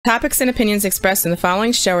Topics and opinions expressed in the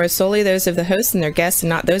following show are solely those of the hosts and their guests and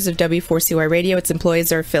not those of W4CY Radio, its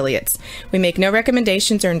employees, or affiliates. We make no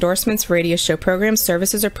recommendations or endorsements for radio show programs,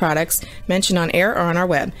 services, or products mentioned on air or on our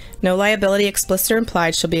web. No liability, explicit or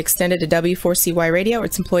implied, shall be extended to W4CY Radio or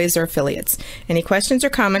its employees or affiliates. Any questions or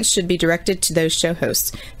comments should be directed to those show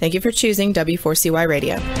hosts. Thank you for choosing W4CY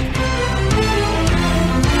Radio.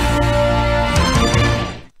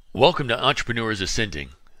 Welcome to Entrepreneurs Ascending.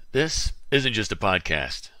 This isn't just a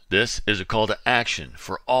podcast. This is a call to action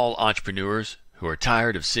for all entrepreneurs who are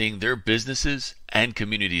tired of seeing their businesses and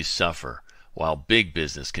communities suffer while big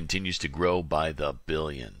business continues to grow by the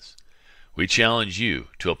billions. We challenge you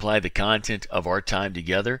to apply the content of our time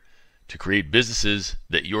together to create businesses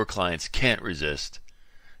that your clients can't resist,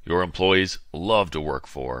 your employees love to work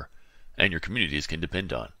for, and your communities can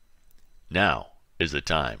depend on. Now is the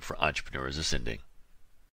time for Entrepreneurs Ascending.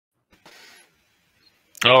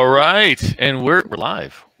 All right, and we're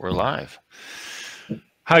live. We're live.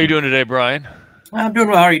 How are you doing today, Brian? I'm doing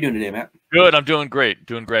well. How are you doing today, Matt? Good. I'm doing great.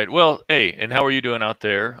 Doing great. Well, hey, and how are you doing out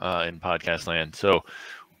there in podcast land? So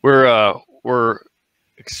we're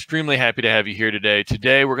extremely happy to have you here today.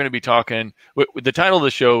 Today we're going to be talking. The title of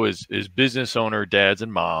the show is Business Owner Dads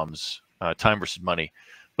and Moms, Time versus Money.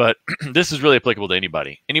 But this is really applicable to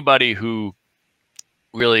anybody who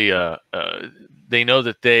really they know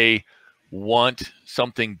that they want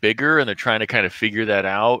something bigger and they're trying to kind of figure that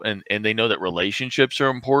out, and they know that relationships are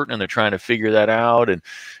important and they're trying to figure that out, and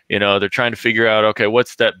they're trying to figure out, okay,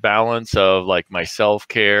 what's that balance of like my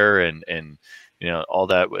self-care and all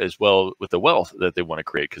that, as well with the wealth that they want to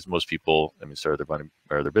create, because most people start their money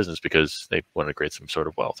or their business because they want to create some sort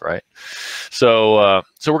of wealth, right? So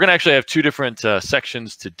we're going to actually have two different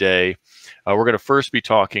sections today. We're going to first be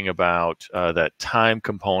talking about that time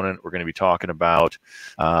component. We're going to be talking about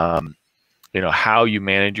how you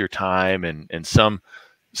manage your time and some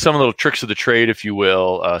little tricks of the trade, if you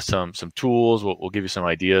will, some tools. We'll give you some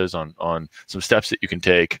ideas on some steps that you can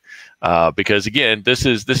take, because again, this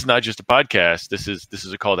is not just a podcast. This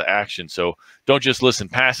is a call to action. So don't just listen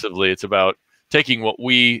passively. It's about taking what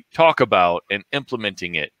we talk about and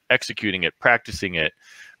implementing it, executing it, practicing it,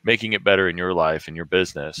 making it better in your life and your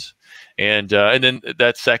business. And then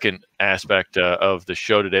that second aspect of the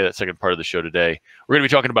show today, that second part of the show today, we're going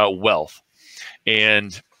to be talking about wealth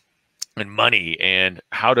and money, and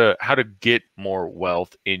how to get more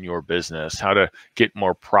wealth in your business, how to get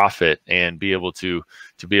more profit and be able to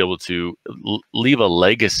leave a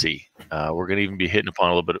legacy. We're going to even be hitting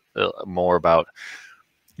upon a little bit more about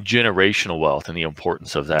generational wealth and the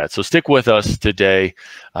importance of that. So stick with us today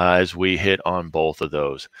as we hit on both of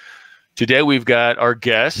those. Today we've got our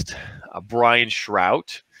guest, Brian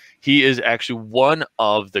Schraut. He is actually one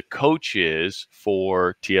of the coaches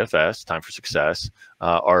for TFS, Time for Success,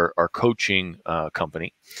 our coaching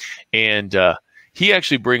company. And he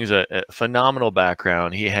actually brings a phenomenal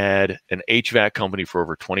background. He had an HVAC company for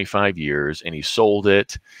over 25 years, and he sold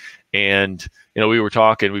it. And, we were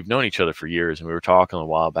talking, we've known each other for years, and we were talking a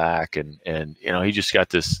while back. And he just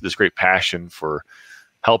got this great passion for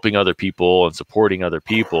helping other people and supporting other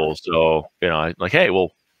people. So, I'm like, hey,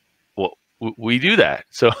 well, we do that.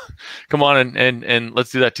 So come on and let's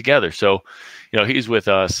do that together. So, he's with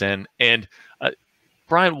us, and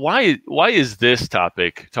Brian, why is this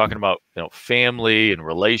topic, talking about, family and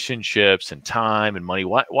relationships and time and money,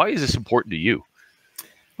 why is this important to you?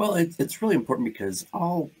 Well, it's really important because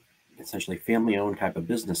all essentially family-owned type of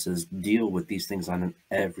businesses deal with these things on an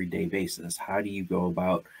everyday basis. How do you go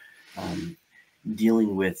about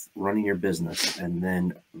dealing with running your business, and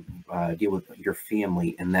then deal with your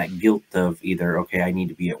family and that guilt of either, okay, I need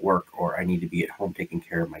to be at work, or I need to be at home taking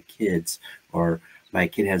care of my kids, or my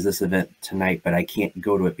kid has this event tonight, but I can't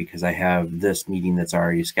go to it because I have this meeting that's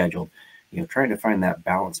already scheduled. Trying to find that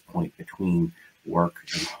balance point between work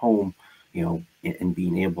and home, and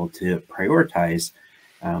being able to prioritize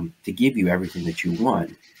to give you everything that you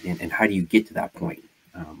want. And how do you get to that point?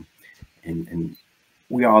 And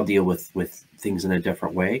we all deal with things in a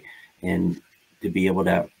different way, and to be able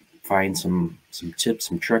to find some tips,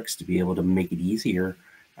 some tricks to be able to make it easier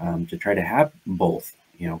to try to have both,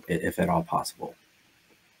 if at all possible.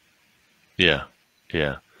 Yeah.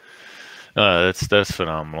 That's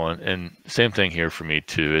phenomenal. And same thing here for me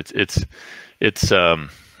too. It's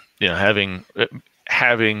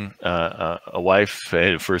having a wife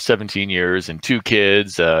for 17 years and two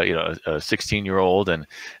kids, a 16-year-old and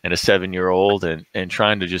a 7-year-old, and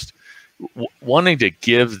trying to just wanting to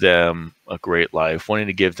give them a great life, wanting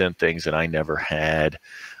to give them things that I never had,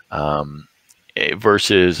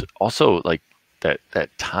 versus also like that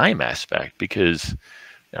time aspect, because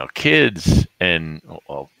kids and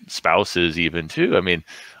well, spouses even too. I mean,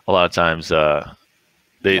 a lot of times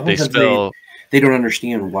they Sometimes spell. they don't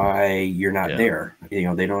understand why you're not Yeah, there. They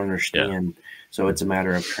don't yeah, understand. So it's a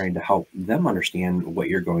matter of trying to help them understand what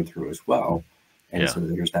you're going through as well. And yeah, so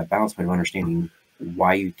there's that balance point of understanding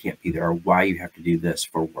why you can't be there, or why you have to do this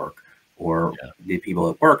for work, or yeah, the people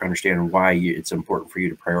at work understand why it's important for you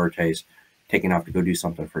to prioritize taking off to go do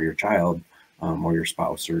something for your child, or your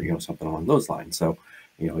spouse, or something along those lines. So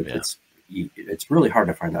yeah. it's really hard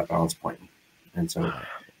to find that balance point. And so Yeah.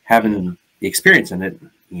 having the experience in it,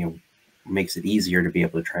 makes it easier to be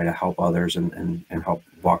able to try to help others and help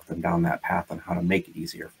walk them down that path on how to make it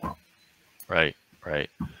easier for them. Right, right.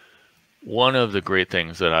 One of the great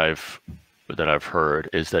things that I've heard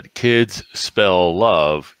is that kids spell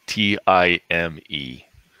love Time.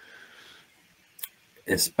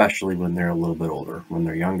 Especially when they're a little bit older. When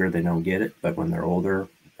they're younger, they don't get it, but when they're older,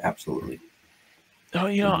 absolutely. Oh,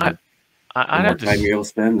 The more, the I'd more have to. time you're able to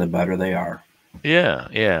spend, the better they are. Yeah,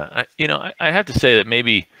 yeah. I have to say that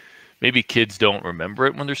maybe kids don't remember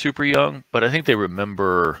it when they're super young, but I think they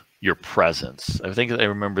remember your presence. I think they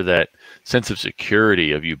remember that sense of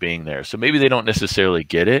security of you being there. So maybe they don't necessarily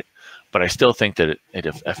get it, but I still think that it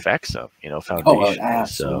affects them, Oh, it foundationally. So,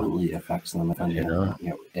 absolutely affects them. you know,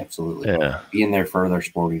 Absolutely. yeah, Being there for their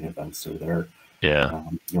sporting events or yeah,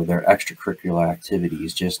 their extracurricular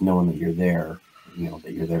activities, just knowing that you're there,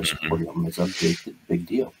 that you're there mhm, supporting them is a big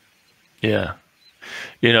deal. yeah.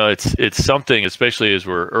 It's something, especially as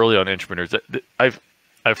we're early on entrepreneurs. That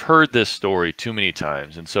I've heard this story too many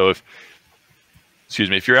times, and so if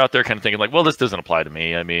you're out there kind of thinking like, well, this doesn't apply to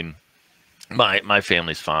me. I mean, my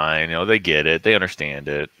family's fine. They get it. They understand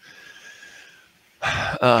it.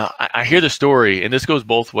 I hear the story, and this goes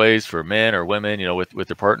both ways for men or women. With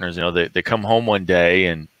their partners. They come home one day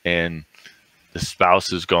and the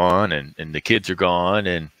spouse is gone and the kids are gone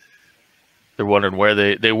and they're wondering where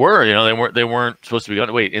they were. They weren't supposed to be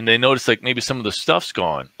gone. Wait, and they notice like maybe some of the stuff's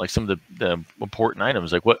gone, like some of the important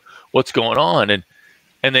items. Like what's going on? And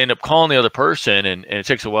they end up calling the other person, and it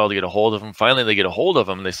takes a while to get a hold of them. Finally, they get a hold of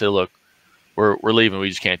them, and they say, "Look, we're leaving. We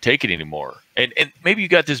just can't take it anymore." And maybe you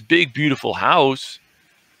got this big, beautiful house.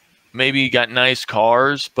 Maybe you got nice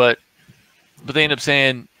cars, but they end up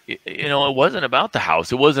saying, it wasn't about the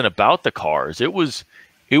house. It wasn't about the cars. It was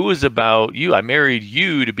about you. I married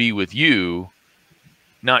you to be with you,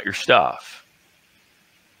 not your stuff.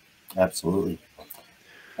 Absolutely.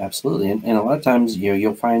 Absolutely. And a lot of times,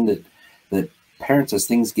 you'll find that parents, as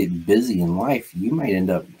things get busy in life, you might end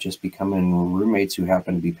up just becoming roommates who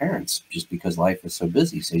happen to be parents just because life is so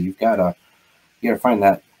busy. So you gotta find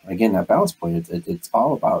that, again, that balance point. It's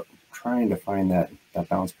all about trying to find that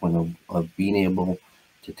balance point of being able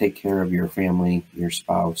to take care of your family, your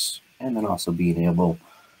spouse, and then also being able,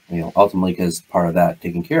 ultimately, because part of that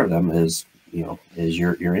taking care of them is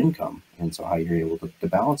your income. And so how you're able to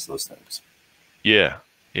balance those things. Yeah,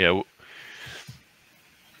 yeah.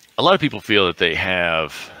 A lot of people feel that they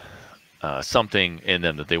have something in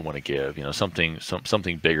them that they want to give.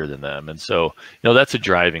 Something bigger than them, and so that's a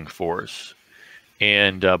driving force.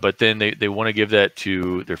 And but then they want to give that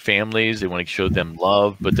to their families. They want to show them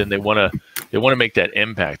love, but then they want to make that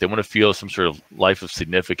impact. They want to feel some sort of life of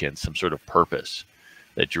significance, some sort of purpose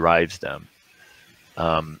that drives them.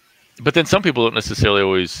 But then some people don't necessarily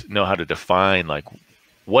always know how to define like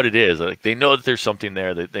what it is. Like they know that there's something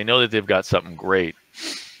there. That they know that they've got something great.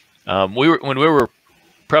 When we were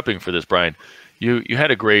prepping for this, Brian, you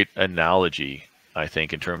had a great analogy, I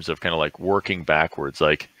think, in terms of kind of like working backwards.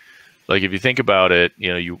 Like if you think about it,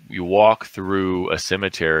 you walk through a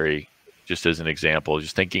cemetery, just as an example,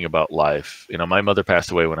 just thinking about life. My mother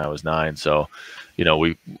passed away when I was 9, so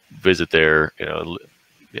we visit there,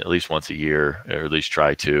 at least once a year, or at least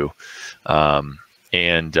try to.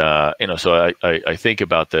 And so I think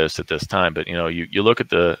about this at this time, but you look at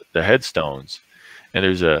the headstones, and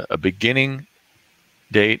there's a beginning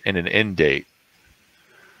date and an end date,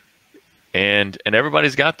 and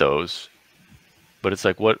everybody's got those, but it's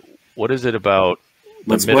like what is it about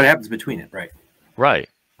the What middle? happens between it, right? Right,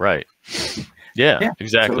 right. Yeah, Yeah. So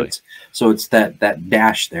exactly. it's that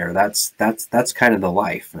dash there. That's kind of the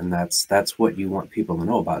life, and that's what you want people to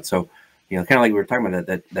know about. So, kind of like we were talking about,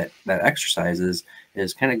 that exercise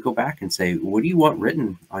is kind of go back and say, what do you want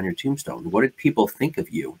written on your tombstone? What did people think of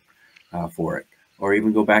you for it? Or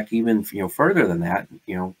even go back even further than that.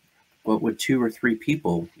 What would 2 or 3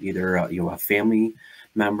 people, either a family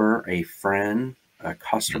member, a friend, a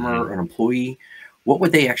customer, Hmm. or an employee, what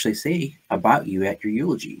would they actually say about you at your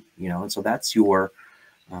eulogy? And so that's your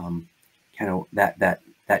kind of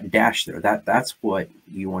that dash there. That's what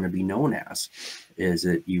you want to be known as. Is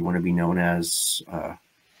it you want to be known as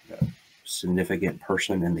a significant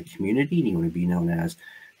person in the community. You want to be known as,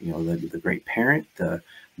 the great parent, the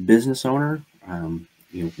business owner.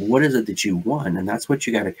 What is it that you want? And that's what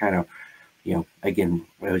you got to kind of, again,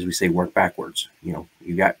 as we say, work backwards.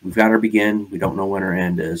 We've got our begin. We don't know when our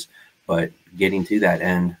end is, but getting to that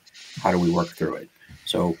end, how do we work through it?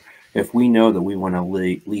 So if we know that we want to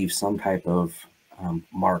leave some type of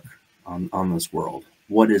mark on this world,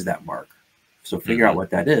 what is that mark? So figure out what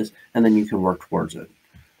that is, and then you can work towards it.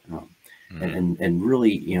 And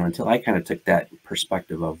really, until I kind of took that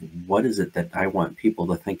perspective of what is it that I want people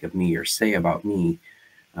to think of me or say about me,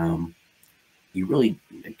 you really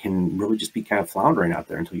can really just be kind of floundering out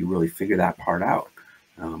there until you really figure that part out.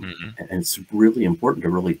 And it's really important to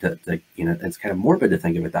really, it's kind of morbid to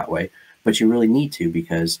think of it that way, but you really need to,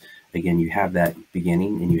 because again, you have that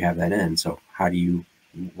beginning and you have that end. So how do you,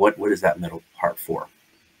 what is that middle part for?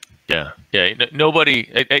 Yeah. Nobody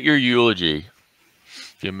at your eulogy,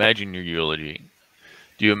 if you imagine your eulogy,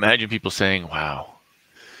 do you imagine people saying, wow,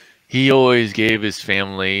 he always gave his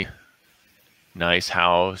family nice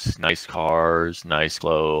house, nice cars, nice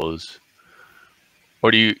clothes?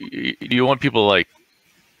 Or do you want people like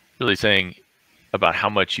really saying about how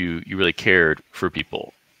much you really cared for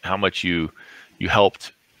people, how much you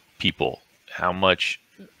helped people, how much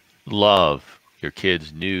love your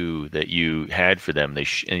kids knew that you had for them,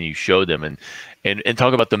 and you showed them, and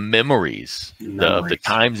talk about the memories. Of the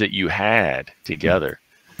times that you had together.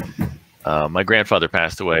 My grandfather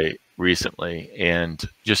passed away recently, and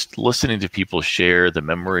just listening to people share the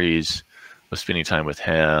memories of spending time with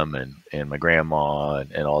him and my grandma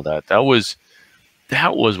and all that, that was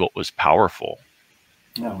what was powerful.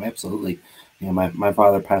 No, absolutely. My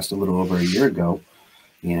father passed a little over a year ago,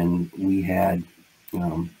 and we had,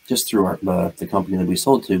 just through the company that we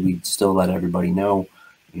sold to, we still let everybody know,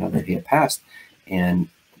 that he had passed. And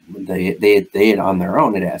they had on their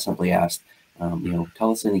own had simply asked,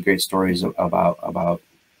 tell us any great stories about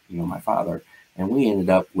my father. And we ended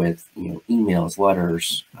up with, emails,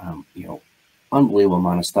 letters, unbelievable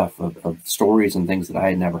amount of stuff of stories and things that I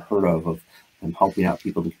had never heard of them helping out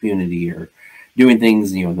people in the community, or doing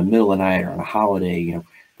things, in the middle of the night or on a holiday,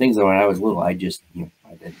 things that when I was little, I just,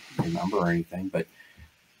 I didn't remember or anything, but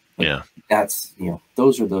yeah, that's,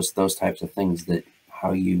 those are those types of things that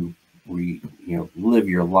how you live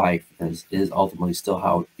your life is ultimately still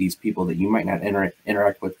how these people that you might not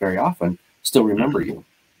interact with very often still remember you.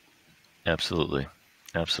 Absolutely.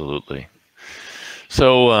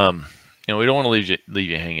 So, we don't want to leave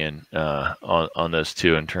you hanging on this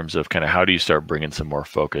too, in terms of kind of how do you start bringing some more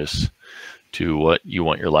focus to what you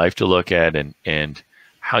want your life to look at, and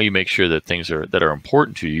how you make sure that things that are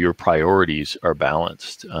important to you, your priorities, are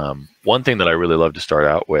balanced. One thing that I really love to start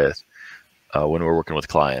out with when we're working with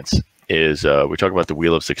clients is we talk about the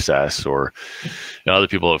wheel of success, or other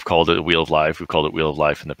people have called it the wheel of life. We've called it wheel of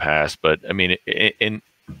life in the past, but I mean, in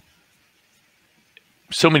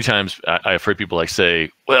so many times I've heard people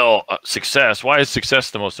say, well, success, why is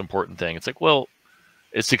success the most important thing? It's like, well,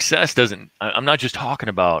 success I'm not just talking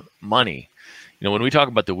about money. When we talk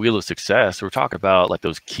about the wheel of success, we're talking about like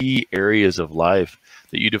those key areas of life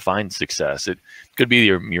that you define success. It could be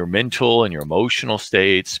your mental and your emotional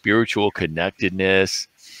state, spiritual connectedness,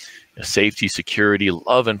 safety, security,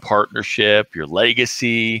 love and partnership, your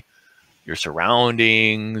legacy, your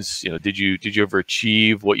surroundings. Did you ever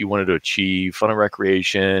achieve what you wanted to achieve? Fun and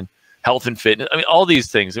recreation, health and fitness. I mean, all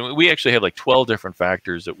these things. And we actually have like 12 different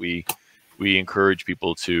factors that we encourage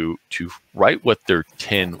people to write what their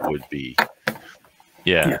 10 would be.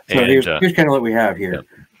 Yeah. So here's kind of what we have here.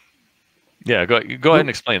 Yeah. Go ahead and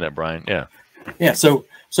explain that, Brian. Yeah. Yeah. So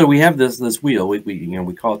we have this wheel.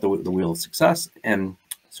 We call it the wheel of success, and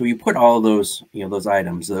so you put all of those those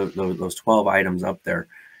items, those 12 items up there,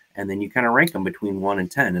 and then you kind of rank them between 1 and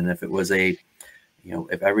 10. And if it was if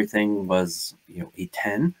everything was a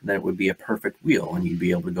 10, then it would be a perfect wheel, and you'd be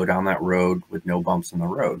able to go down that road with no bumps in the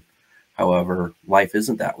road. However, life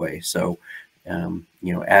isn't that way. So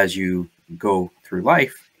as you go through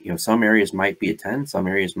life, some areas might be a 10, some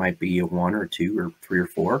areas might be a 1 or 2 or 3 or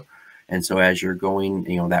 4. And so as you're going,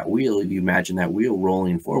 that wheel, you imagine that wheel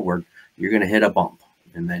rolling forward, you're going to hit a bump,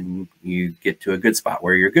 and then you get to a good spot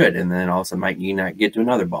where you're good. And then all of a sudden you not get to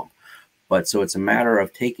another bump. But so it's a matter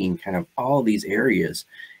of taking kind of all these areas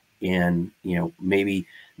and, maybe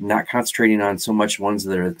not concentrating on so much ones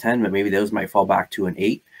that are a 10, but maybe those might fall back to an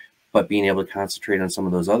 8. But being able to concentrate on some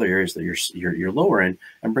of those other areas that you're lower in,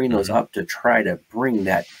 and bring those up to try to bring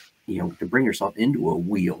that, to bring yourself into a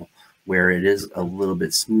wheel where it is a little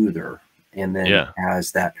bit smoother. And then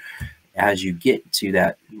as you get to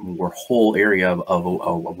that more whole area of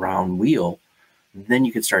a round wheel, then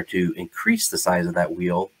you can start to increase the size of that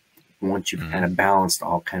wheel once you've kind of balanced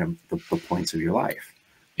all kind of the points of your life.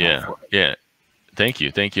 Yeah. Yeah. Thank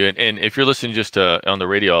you. And if you're listening just on the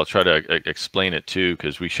radio, I'll try to explain it too,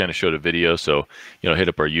 because we kind of showed a video. So, hit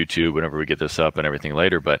up our YouTube whenever we get this up and everything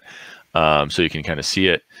later, but so you can kind of see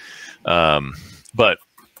it. But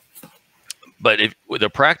if the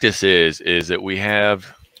practice is that we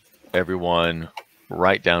have everyone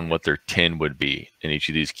write down what their 10 would be in each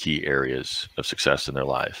of these key areas of success in their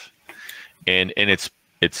life. And it's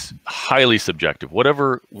highly subjective,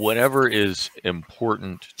 whatever is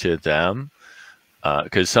important to them.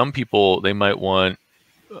 Because some people, they might want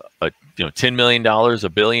 $10 million,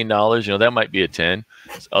 $1 billion, that might be a 10.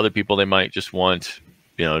 Other people, they might just want,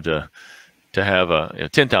 to have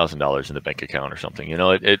 $10,000 in the bank account or something.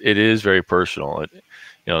 It is very personal.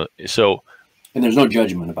 So. And there's no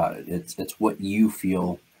judgment about it. It's what you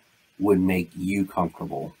feel would make you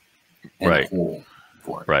comfortable and whole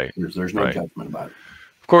for it. Right. There's no judgment about it.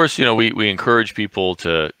 Of course, we encourage people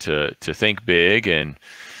to think big and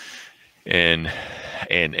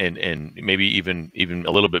maybe even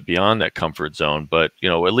a little bit beyond that comfort zone. But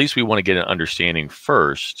at least we want to get an understanding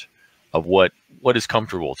first of what is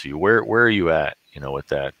comfortable to you. Where are you at? With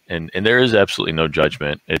that, and there is absolutely no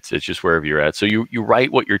judgment. It's just wherever you're at. So you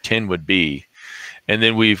write what your 10 would be, and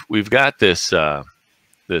then we've got this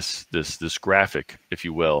this graphic, if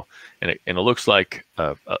you will, and it looks like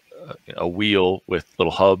a wheel with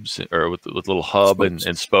little hubs or with little hub spokes.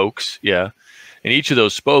 and spokes. Yeah. And each of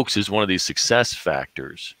those spokes is one of these success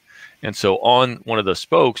factors. And so on one of the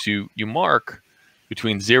spokes, you mark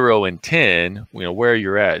between 0 and 10, where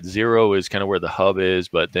you're at. 0 is kind of where the hub is,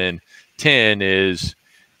 but then 10 is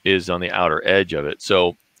on the outer edge of it.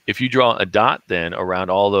 So if you draw a dot then around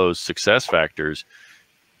all those success factors,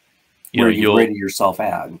 you'll rated yourself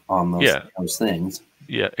at on those things.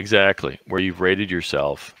 Yeah, exactly. Where you've rated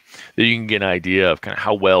yourself, then you can get an idea of kind of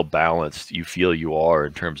how well balanced you feel you are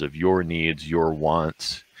in terms of your needs, your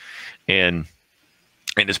wants, and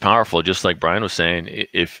it's powerful. Just like Brian was saying,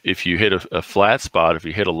 if you hit a flat spot, if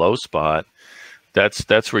you hit a low spot,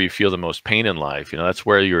 that's where you feel the most pain in life. That's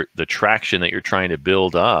where the traction that you're trying to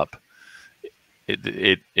build up,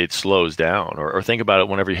 it slows down. Or think about it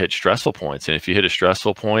whenever you hit stressful points, and if you hit a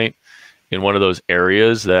stressful point in one of those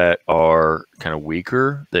areas that are kind of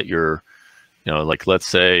weaker, that you're, like let's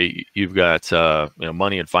say you've got,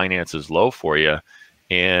 money and finances low for you.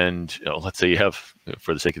 And let's say you have,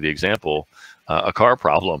 for the sake of the example, a car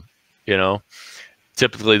problem,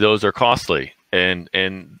 typically those are costly. And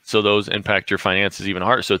so those impact your finances even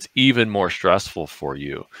harder. So it's even more stressful for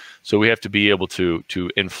you. So we have to be able to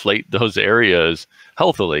inflate those areas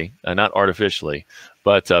healthily, not artificially,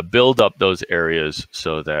 but build up those areas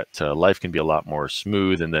so that life can be a lot more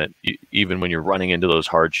smooth, and that even when you're running into those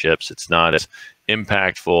hardships, it's not as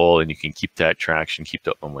impactful, and you can keep that traction, keep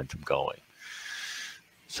that momentum going.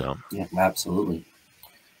 So yeah, absolutely.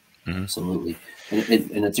 Absolutely.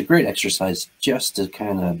 And it's a great exercise just to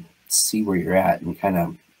kind of see where you're at and kind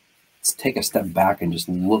of take a step back and just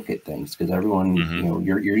look at things, because everyone,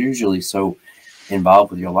 you're usually so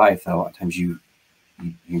involved with your life that a lot of times you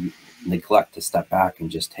neglect to step back and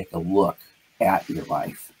just take a look at your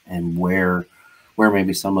life and where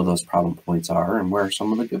maybe some of those problem points are and where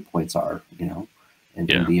some of the good points are, and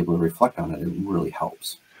be able to reflect on it. It really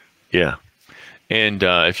helps. Yeah. And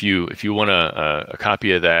if you want a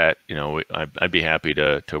copy of that, I'd be happy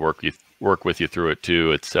to work with you through it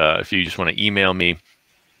too. It's if you just want to email me,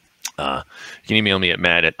 you can email me at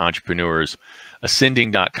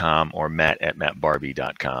matt@entrepreneursascending.com or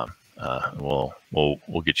matt@mattbarbey.com. We'll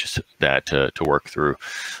get you that to work through.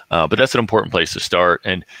 But that's an important place to start.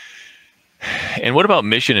 And what about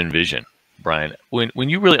mission and vision, Brian? When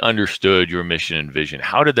you really understood your mission and vision,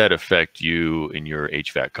 how did that affect you in your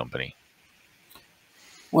HVAC company?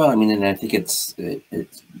 Well, I mean, and I think it's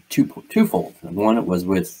twofold. One, it was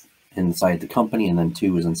with inside the company, and then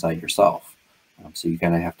two was inside yourself. So you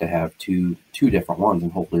kind of have to have two different ones,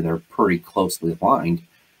 and hopefully they're pretty closely aligned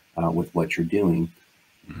with what you're doing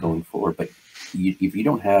going forward. But if you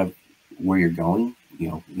don't have where you're going,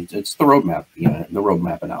 it's the roadmap. The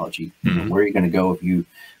roadmap analogy. Where are you going to go if you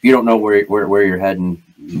don't know where you're heading?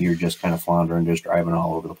 You're just kind of floundering, just driving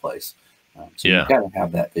all over the place. So you've got to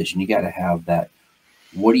have that vision. You got to have that.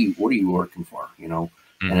 What are you working for? And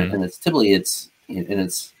it's typically it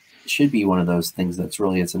should be one of those things that's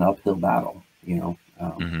really, it's an uphill battle.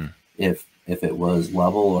 If it was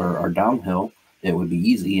level or downhill, it would be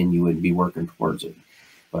easy and you would be working towards it.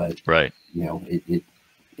 But it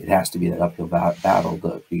has to be that uphill battle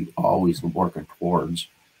to be always working towards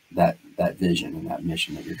that vision and that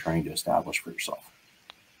mission that you're trying to establish for yourself.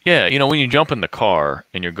 Yeah, when you jump in the car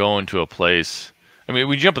and you're going to a place, I mean,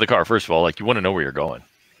 when you jump in the car, first of all, like you want to know where you're going,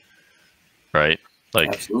 right? Like,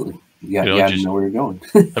 absolutely. You know, got to just know where you're going.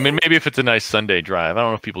 I mean, maybe if it's a nice Sunday drive, I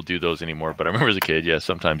don't know if people do those anymore, but I remember as a kid, yeah,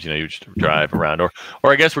 sometimes, you just drive around, or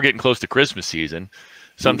I guess we're getting close to Christmas season.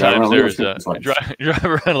 Sometimes there's drive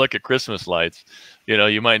around and look at Christmas lights.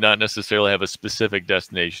 You might not necessarily have a specific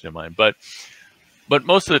destination in mind, but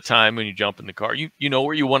most of the time when you jump in the car, you know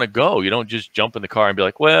where you want to go. You don't just jump in the car and be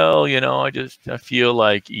like, well, I feel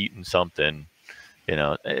like eating something.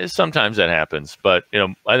 Sometimes that happens, but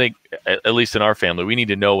I think at least in our family, we need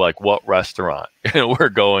to know like what restaurant we're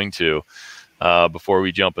going to before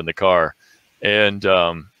we jump in the car, and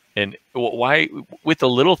why with the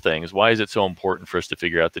little things. Why is it so important for us to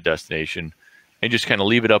figure out the destination and just kind of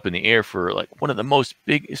leave it up in the air for like one of the most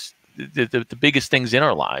biggest, the biggest things in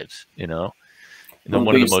our lives, And then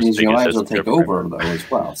one of the most biggest biggest lives will take over though as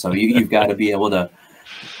well. So you've got to be able to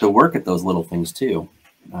work at those little things too.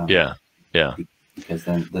 Yeah. Because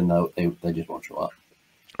then they just won't show up.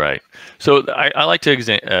 Right. So I like to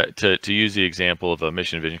use the example of a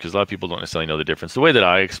mission and vision, because a lot of people don't necessarily know the difference. The way that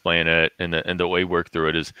I explain it and the way we work through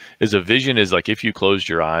it is a vision is like if you closed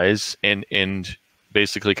your eyes and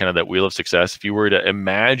basically kind of that wheel of success, if you were to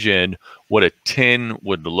imagine what a 10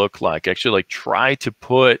 would look like, actually like try to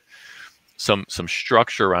put some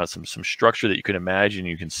structure around it, some structure that you can imagine,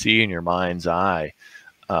 you can see in your mind's eye.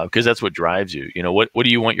 Because that's what drives you. What do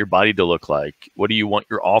you want your body to look like? What do you want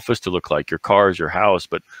your office to look like? Your cars, your house.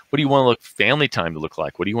 But what do you want family time to look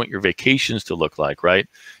like? What do you want your vacations to look like? Right?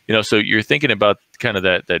 So you're thinking about kind of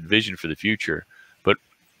that vision for the future. But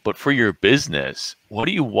for your business, what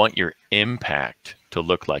do you want your impact to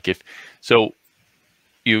look like?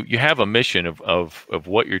 You have a mission of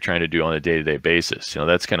what you're trying to do on a day-to-day basis.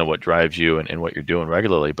 That's kind of what drives you and what you're doing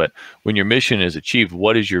regularly. But when your mission is achieved,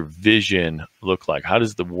 what does your vision look like? How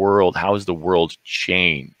is the world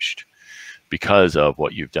changed because of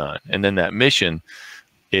what you've done? And then that mission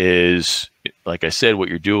is, like I said, what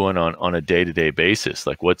you're doing on a day-to-day basis.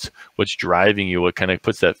 Like what's driving you, what kind of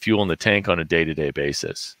puts that fuel in the tank on a day-to-day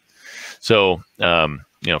basis. So,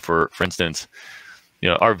 for instance,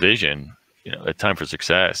 our vision, a time for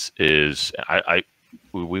success is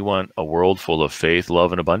we want a world full of faith,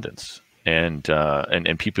 love, and abundance, and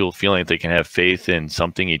people feeling that they can have faith in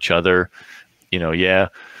something, each other. Yeah,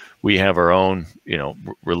 we have our own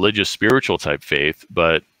religious, spiritual type faith,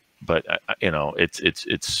 but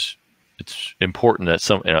it's important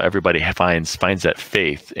that everybody finds that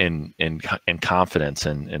faith in confidence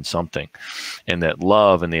in something, and that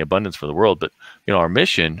love and the abundance for the world. But our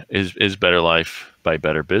mission is better life by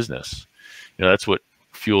better business. That's what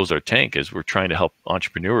fuels our tank, is we're trying to help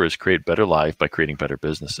entrepreneurs create better life by creating better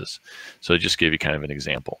businesses. So I just gave you kind of an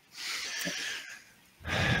example.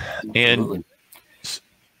 Absolutely.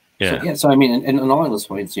 And so I mean, and along those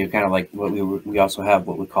points, kind of like what we also have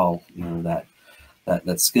what we call that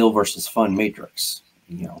skill versus fun matrix.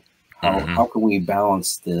 How can we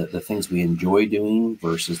balance the things we enjoy doing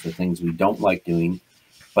versus the things we don't like doing,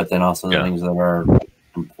 but then also the things that are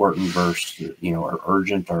important versus are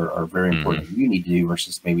urgent or are very important that you need to do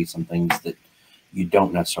versus maybe some things that you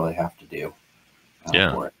don't necessarily have to do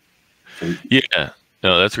for it. So,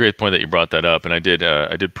 no, that's a great point that you brought that up, and I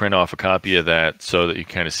did print off a copy of that so that you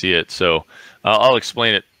kind of see it. So I'll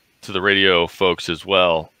explain it to the radio folks as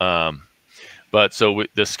well. But so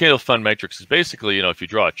the scale of fun matrix is basically, if you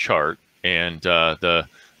draw a chart, and the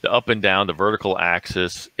up and down, the vertical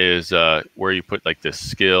axis is where you put like the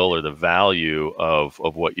skill or the value of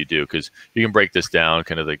what you do. Because you can break this down,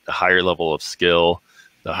 kind of the higher level of skill,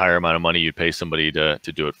 the higher amount of money you pay somebody to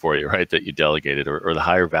do it for you, right? That you delegated, or the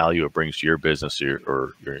higher value it brings to your business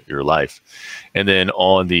or your life. And then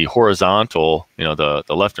on the horizontal, the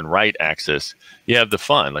left and right axis, you have the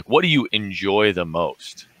fun. Like, what do you enjoy the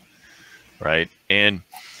most, right? And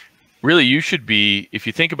really, you should be, if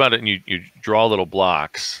you think about it and you draw little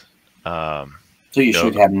blocks. So you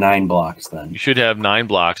should have 9 blocks then. You should have 9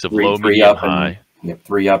 blocks of low, medium, high.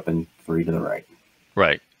 3 up and 3 to the right.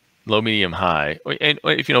 Right. Low, medium, high. And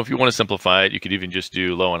if you want to simplify it, you could even just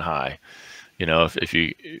do low and high. If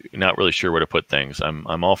you're not really sure where to put things,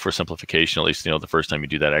 I'm all for simplification, at least, the first time you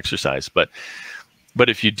do that exercise. But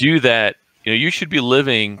if you do that, you should be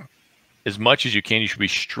living as much as you can. You should be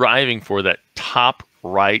striving for that top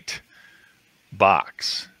right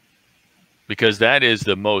box, because that is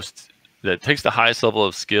that takes the highest level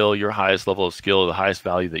of skill, your highest level of skill, the highest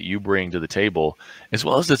value that you bring to the table, as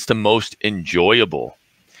well as it's the most enjoyable.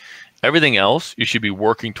 Everything else you should be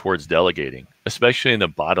working towards delegating, especially in the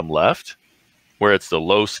bottom left, where it's the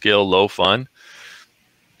low skill, low fun.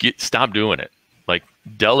 Stop doing it. Like,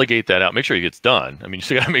 delegate that out. Make sure it gets done. I mean, you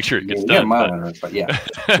still got to make sure it gets you done. Monitor it, but yeah,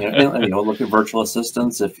 look at virtual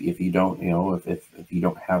assistants if you don't, if you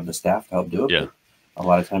don't have the staff to help do it. Yeah. But a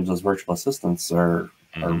lot of times those virtual assistants are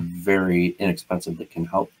very inexpensive that can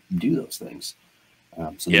help do those things.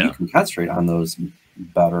 So that you can concentrate on those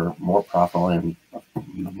better, more profitable, and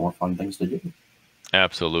more fun things to do.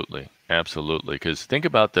 Absolutely. Absolutely. Because think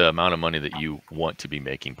about the amount of money that you want to be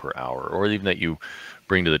making per hour, or even that you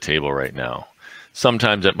bring to the table right now.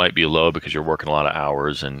 Sometimes that might be low because you're working a lot of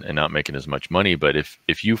hours and not making as much money. But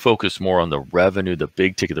if you focus more on the revenue, the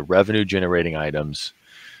big ticket, the revenue generating items,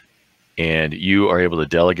 and you are able to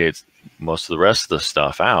delegate most of the rest of the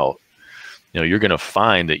stuff out, you're going to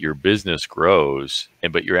find that your business grows,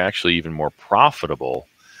 but you're actually even more profitable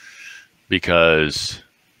because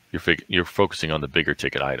you're focusing on the bigger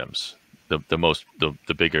ticket items,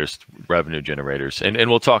 the biggest revenue generators. And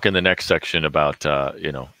we'll talk in the next section about,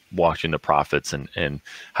 watching the profits and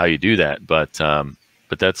how you do that. But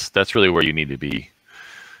that's really where you need to be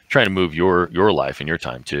trying to move your life and your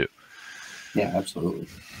time too. Yeah, absolutely.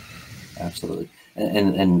 Absolutely.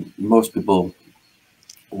 And most people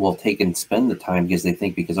will take and spend the time because they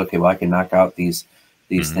think, okay, well, I can knock out these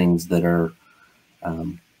things that are,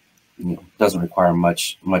 doesn't require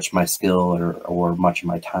much my skill or much of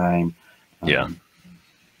my time.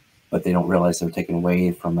 But they don't realize they're taking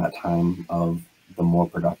away from that time of the more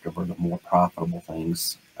productive or the more profitable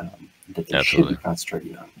things that they should be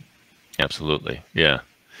concentrating on. Absolutely. Yeah.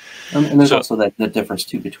 And there's also that difference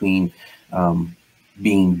too between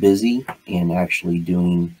being busy and actually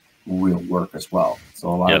doing real work as well. So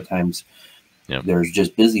a lot of times there's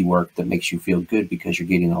just busy work that makes you feel good because you're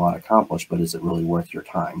getting a lot accomplished, but is it really worth your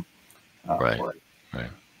time? Right.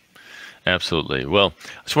 Absolutely. Well,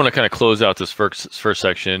 I just want to kind of close out this first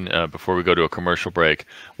section before we go to a commercial break.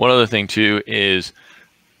 One other thing too is,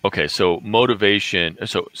 okay, so motivation.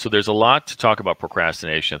 So there's a lot to talk about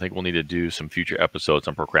procrastination. I think we'll need to do some future episodes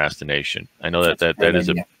on procrastination. I know that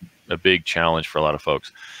is a big challenge for a lot of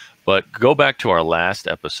folks. But go back to our last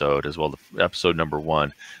episode as well, episode number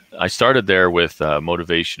 1. I started there with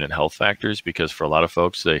motivation and health factors because for a lot of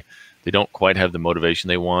folks, they don't quite have the motivation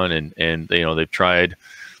they want, and they've tried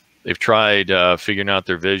figuring out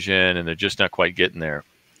their vision, and they're just not quite getting there.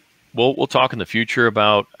 We'll talk in the future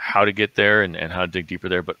about how to get there and how to dig deeper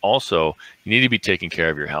there. But also, you need to be taking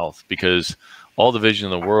care of your health because all the vision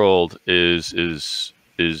in the world is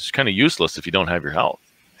kind of useless if you don't have your health.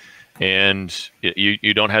 And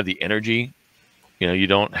you don't have the energy, you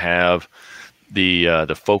don't have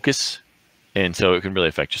the focus, and so it can really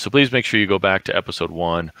affect you. So please make sure you go back to episode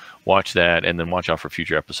 1, watch that, and then watch out for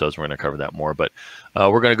future episodes. We're going to cover that more. But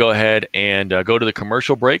we're going to go ahead and go to the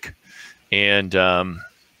commercial break, and go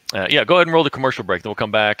ahead and roll the commercial break. Then we'll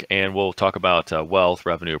come back and we'll talk about wealth,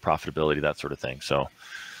 revenue, profitability, that sort of thing. So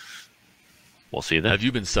we'll see you then. Have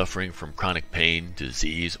you been suffering from chronic pain,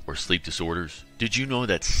 disease, or sleep disorders? Did you know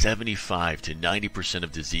that 75 to 90%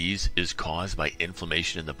 of disease is caused by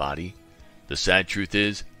inflammation in the body? The sad truth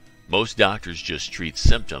is, most doctors just treat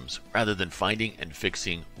symptoms rather than finding and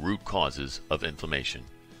fixing root causes of inflammation.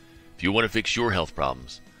 If you want to fix your health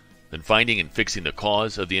problems, then finding and fixing the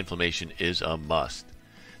cause of the inflammation is a must.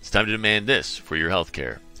 It's time to demand this for your health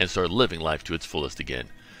care and start living life to its fullest again.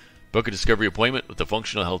 Book a discovery appointment with the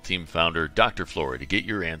Functional Health Team founder, Dr. Flora, to get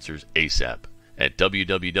your answers ASAP at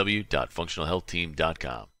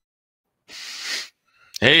www.functionalhealthteam.com.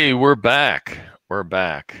 Hey, we're back.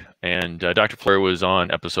 And Dr. Flora was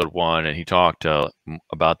on episode 1, and he talked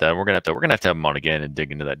about that. We're gonna have to have him on again and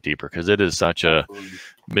dig into that deeper because it is such a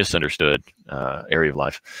misunderstood area of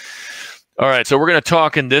life. All right, so we're going to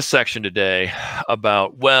talk in this section today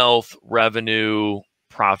about wealth, revenue,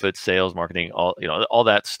 profit, sales, marketing, all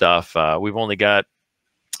that stuff. We've only got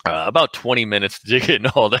about 20 minutes to dig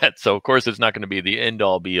into all that. So of course it's not going to be the end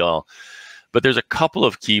all be all, but there's a couple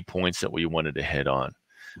of key points that we wanted to hit on.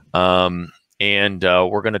 And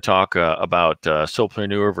we're going to talk about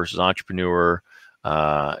solopreneur versus entrepreneur.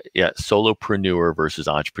 Solopreneur versus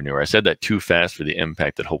entrepreneur. I said that too fast for the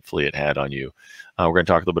impact that hopefully it had on you. We're going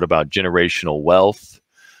to talk a little bit about generational wealth.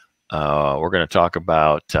 We're going to talk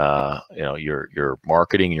about your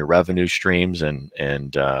marketing, your revenue streams, and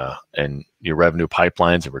your revenue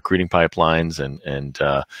pipelines and recruiting pipelines, and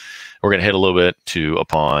we're going to hit a little bit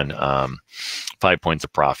upon 5 points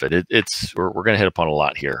of profit. We're going to hit upon a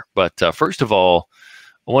lot here, but first of all,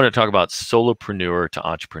 I want to talk about solopreneur to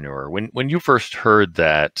entrepreneur. When you first heard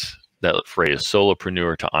that phrase,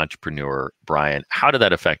 solopreneur to entrepreneur, Brian, how did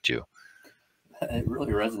that affect you? It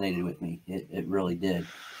really resonated with me. It really did.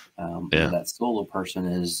 That solo person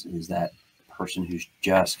is that person who's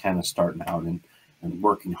just kind of starting out, and and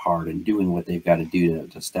working hard and doing what they've got to do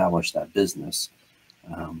to establish that business.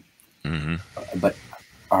 But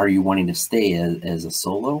are you wanting to stay as a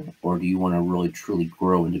solo, or do you want to really truly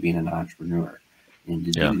grow into being an entrepreneur? And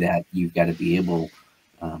to do that, you've got to be able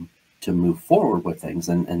to move forward with things.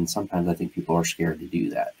 And sometimes I think people are scared to do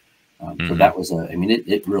that. So that was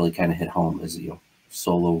it really kind of hit home as,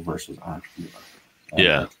 solo versus entrepreneur.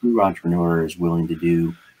 A true entrepreneur is willing to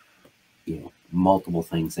do, multiple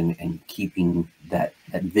things and keeping that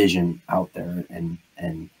vision out there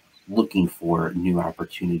and looking for new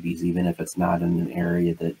opportunities, even if it's not in an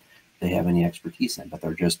area that they have any expertise in, but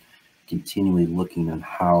they're just continually looking on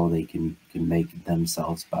how they can make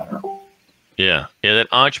themselves better. Yeah. That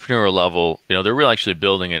entrepreneurial level, they're really actually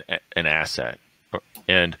building an asset,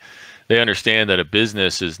 and they understand that a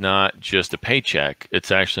business is not just a paycheck.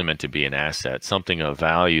 It's actually meant to be an asset, something of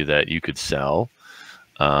value that you could sell,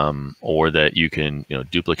 or that you can,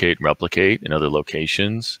 duplicate and replicate in other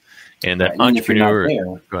locations. And that entrepreneur,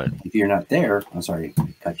 if you're not there, I'm sorry to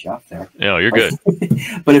cut you off there. No, you're good.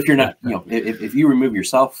 But if you're not, if you remove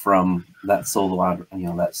yourself from that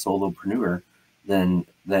that solopreneur, then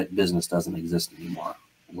that business doesn't exist anymore.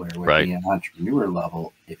 Where with the entrepreneur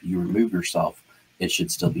level, if you remove yourself, it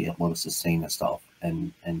should still be able to sustain itself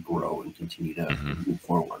and grow and continue to move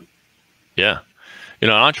forward. Yeah. An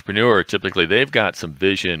entrepreneur, typically they've got some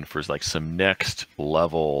vision for like some next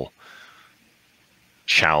level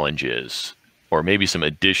challenges, or maybe some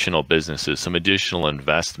additional businesses, some additional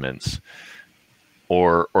investments,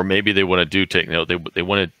 or maybe they want to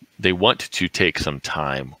they want to take some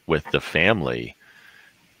time with the family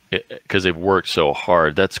because they've worked so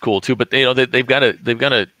hard. That's cool too. But they've got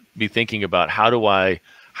to be thinking about how do I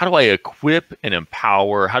equip and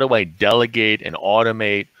empower, how do I delegate and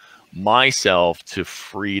automate myself to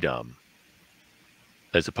freedom,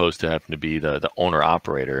 as opposed to having to be the owner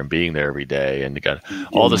operator and being there every day and got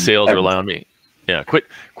all the sales rely on me. Yeah.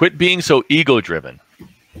 Quit being so ego driven.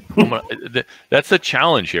 That's the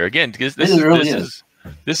challenge here. Again, because this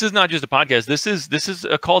is not just a podcast. This is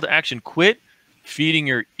a call to action. Quit feeding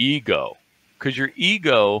your ego, because your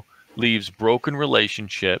ego leaves broken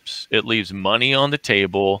relationships. It leaves money on the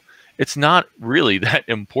table. It's not really that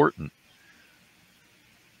important.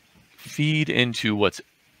 Feed into what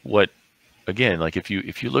again, like if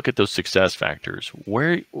you look at those success factors,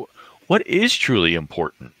 what is truly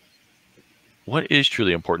important? What is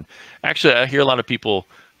truly important? Actually, I hear a lot of people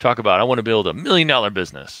talk about, I want to build $1 million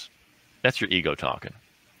business. That's your ego talking.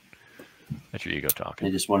 That's your ego talking.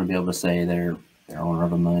 They just want to be able to say they're owner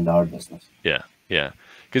of $1 million business. Yeah. Yeah.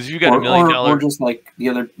 Because if you got $1 million, or just like the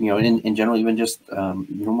other, in general, even just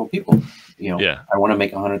normal people, I want to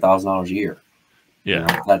make $100,000 a year.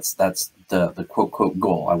 Yeah. That's the quote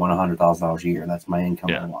goal. I want $100,000 a year. That's my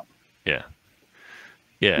income. I want. Yeah.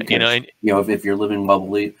 Yeah. Because, if you're living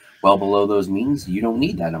well below those means, you don't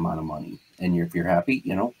need that amount of money. And if you're happy,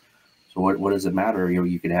 so what does it matter?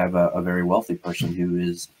 You could have a very wealthy person who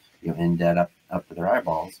is, in debt up to their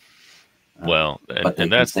eyeballs. But they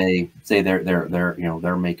can say they're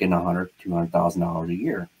making $200,000 a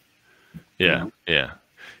year. Yeah. Yeah.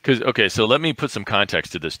 Because, so let me put some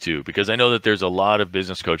context to this too, because I know that there's a lot of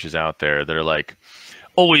business coaches out there that are like,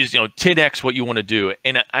 always, 10x what you want to do.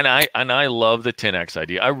 And I love the 10x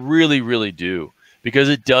idea. I really, really do, because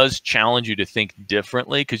it does challenge you to think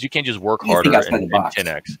differently, because you can't just work harder and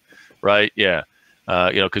 10x, right? Yeah.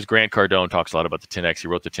 Because Grant Cardone talks a lot about the 10x. He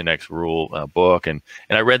wrote the 10x rule book, and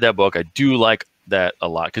I read that book. I do like that a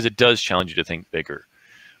lot, because it does challenge you to think bigger.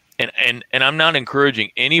 And I'm not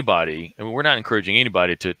encouraging anybody. I mean, we're not encouraging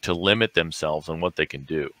anybody to limit themselves on what they can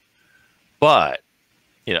do. But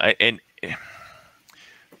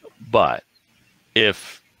but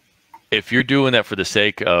if you're doing that for the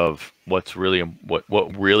sake of what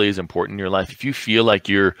really is important in your life, if you feel like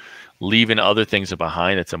you're leaving other things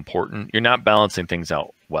behind that's important, you're not balancing things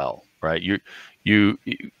out well, right? You're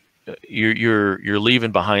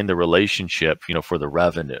leaving behind the relationship, for the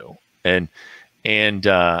revenue, and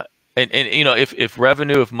if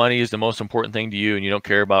revenue, if money is the most important thing to you, and you don't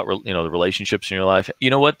care about the relationships in your life, you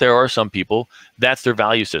know what? There are some people that's their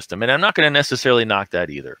value system, and I'm not going to necessarily knock that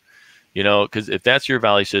either, because if that's your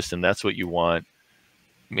value system, that's what you want,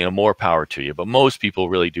 more power to you. But most people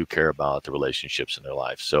really do care about the relationships in their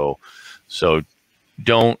life, so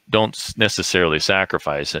don't necessarily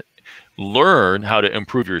sacrifice it. Learn how to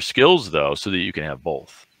improve your skills though, so that you can have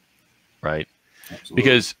both, right?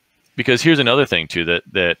 Absolutely. Because here's another thing too,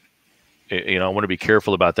 that I want to be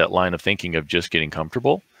careful about that line of thinking of just getting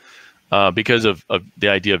comfortable, because of the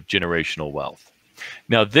idea of generational wealth.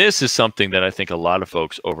 Now, this is something that I think a lot of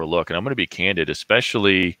folks overlook, and I'm going to be candid,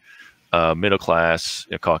 especially middle class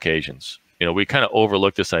Caucasians. we kind of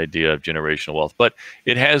overlook this idea of generational wealth, but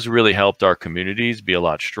it has really helped our communities be a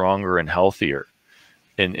lot stronger and healthier.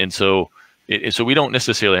 And so we don't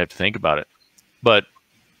necessarily have to think about it, but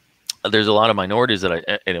there's a lot of minorities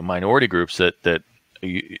minority groups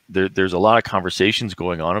there's a lot of conversations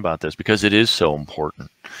going on about this because it is so important.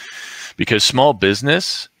 Because small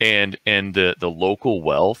business and the local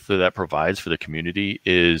wealth that provides for the community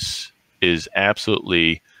is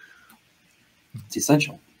absolutely, it's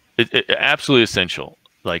essential. It absolutely essential.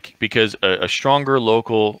 Like, because a stronger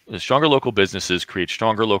local businesses create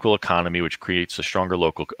stronger local economy, which creates a stronger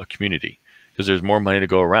local community because there's more money to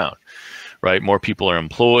go around, right? More people are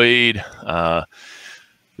employed.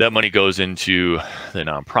 That money goes into the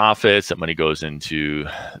nonprofits. That money goes into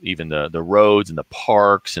even the roads and the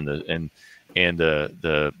parks and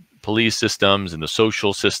the police systems and the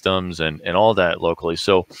social systems and all that locally.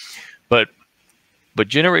 So, but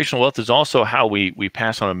generational wealth is also how we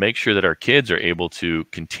pass on and make sure that our kids are able to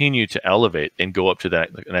continue to elevate and go up to that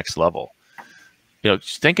next level.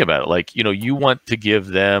 Just think about it. Like, you want to give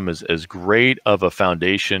them as great of a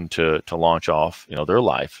foundation to launch off, their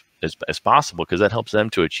life as possible, because that helps them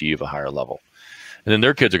to achieve a higher level, and then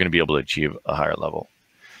their kids are going to be able to achieve a higher level.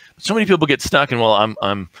 So many people get stuck in, well,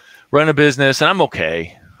 I'm running a business and I'm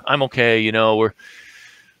okay. I'm working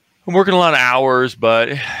a lot of hours,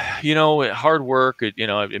 but hard work,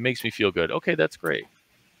 it makes me feel good. Okay, that's great,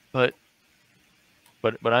 but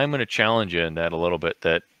I'm going to challenge you in that a little bit.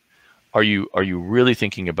 That are you really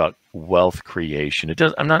thinking about wealth creation?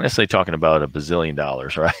 I'm not necessarily talking about $1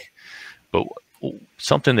 bazillion, right? But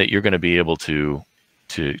something that you're going to be able to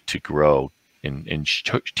grow and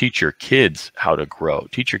teach your kids how to grow,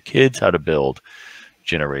 teach your kids how to build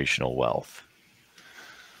generational wealth.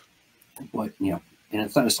 And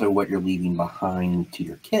it's not necessarily what you're leaving behind to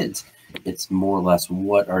your kids. It's more or less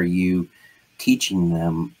what are you teaching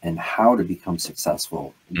them and how to become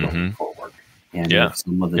successful going forward. And if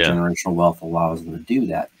some of the generational wealth allows them to do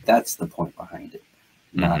that, that's the point behind it.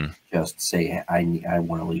 Not just say, I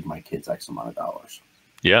want to leave my kids X amount of dollars.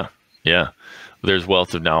 Yeah. There's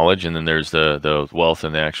wealth of knowledge, and then there's the wealth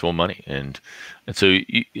and the actual money. And so,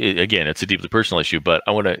 again, it's a deeply personal issue, but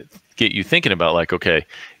I want to get you thinking about, like, okay,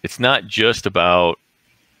 it's not just about,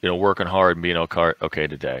 working hard and being okay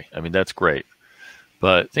today. I mean, that's great.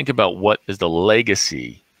 But think about what is the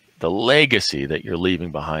legacy that you're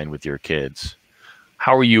leaving behind with your kids.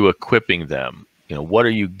 How are you equipping them? What are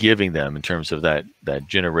you giving them in terms of that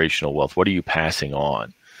generational wealth? What are you passing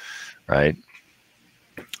on, right?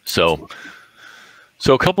 So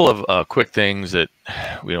a couple of quick things that,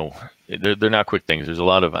 they're not quick things. There's a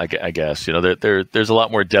lot of, I guess, there's a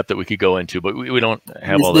lot more depth that we could go into, but we don't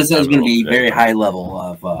have all this. This is going to be very high level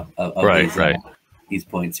of these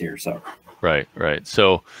points here. So right.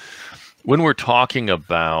 So when we're talking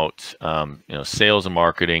about sales and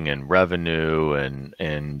marketing and revenue and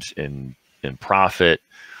profit,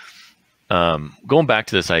 going back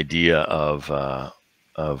to this idea of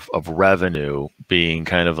revenue being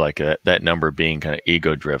kind of like that number being kind of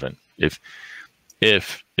ego driven. If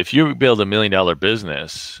you build $1 million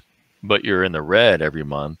business, but you're in the red every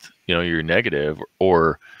month, you're negative,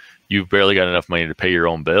 or you've barely got enough money to pay your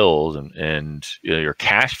own bills, and your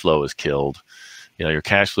cash flow is killed. Your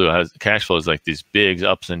cash flow is like these big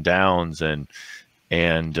ups and downs, and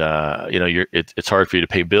it's hard for you to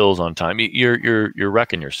pay bills on time. You're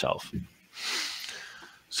wrecking yourself.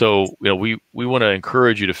 So, we want to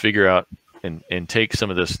encourage you to figure out and take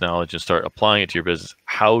some of this knowledge and start applying it to your business.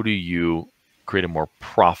 How do you create a more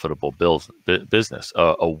profitable business,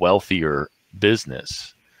 a wealthier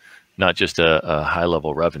business, not just a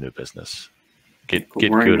high-level revenue business? Quit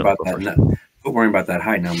worrying about that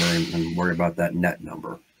high number and worry about that net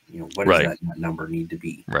number. What does that net number need to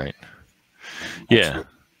be? Right. Yeah.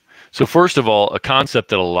 So first of all, a concept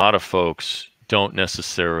that a lot of folks don't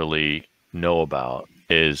necessarily know about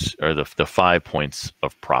are the 5 points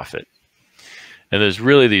of profit. And there's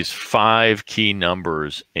really these 5 key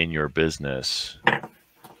numbers in your business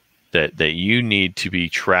that you need to be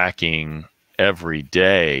tracking every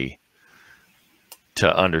day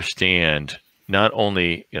to understand not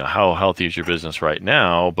only how healthy is your business right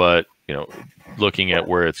now, but looking at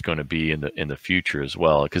where it's going to be in the future as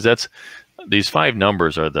well. Because these 5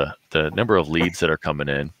 numbers are the number of leads that are coming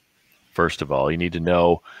in. First of all, you need to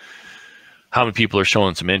know how many people are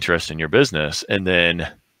showing some interest in your business, and then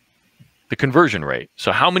the conversion rate.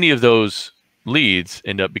 So how many of those leads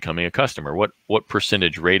end up becoming a customer? What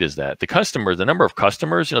percentage rate is that? The number of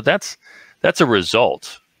customers, that's a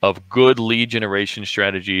result of good lead generation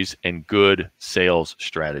strategies and good sales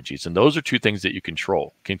strategies. And those are 2 things that you can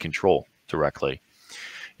control directly.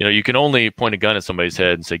 you can only point a gun at somebody's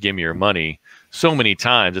head and say, give me your money so many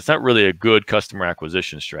times. It's not really a good customer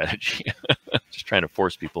acquisition strategy. Just trying to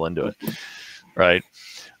force people into it, right?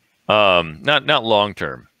 Not long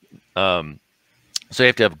term. So you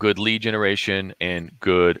have to have good lead generation and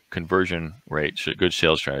good conversion rate, good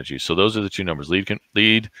sales strategy. So those are the two numbers: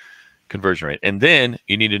 lead conversion rate, and then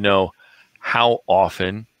you need to know how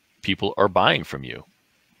often people are buying from you,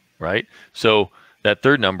 right? So that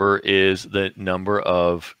third number is the number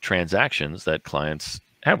of transactions that clients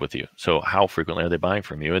have with you. So how frequently are they buying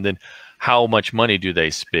from you? And then how much money do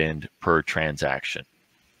they spend per transaction,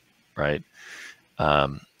 right?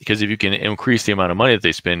 Because if you can increase the amount of money that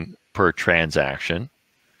they spend per transaction,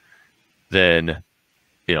 then,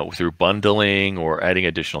 through bundling or adding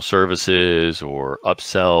additional services or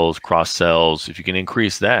upsells, cross sells, if you can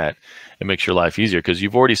increase that, it makes your life easier because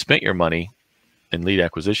you've already spent your money in lead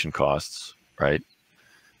acquisition costs, right?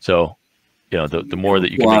 So, the more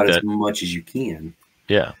that you can make that as much as you can,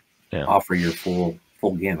 offer your full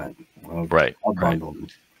gamut of bundling,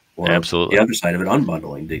 or absolutely the other side of it,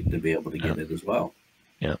 unbundling to be able to get it as well.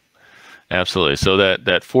 Yeah, absolutely. So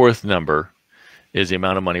that fourth number is the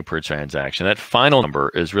amount of money per transaction. That final number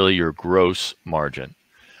is really your gross margin,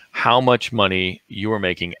 how much money you are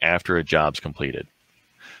making after a job's completed.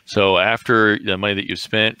 So after the money that you've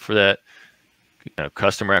spent for that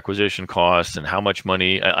customer acquisition costs and how much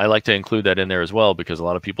money, I like to include that in there as well, because a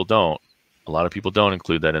lot of people don't. A lot of people don't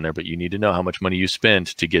include that in there, but you need to know how much money you spend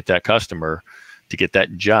to get that customer, to get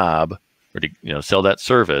that job, or to sell that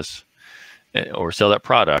service or sell that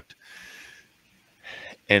product.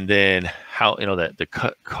 And then how, that the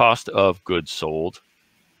cost of goods sold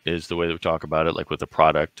is the way that we talk about it, like with the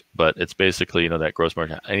product, but it's basically, that gross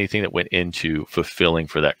margin, anything that went into fulfilling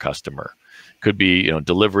for that customer. Could be,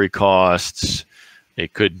 delivery costs.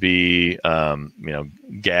 It could be,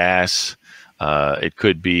 gas. It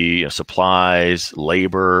could be supplies,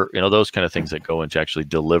 labor, those kind of things that go into actually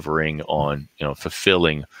delivering on,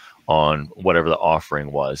 fulfilling on whatever the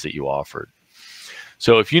offering was that you offered.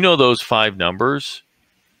 So if you know those 5 numbers,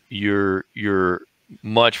 you're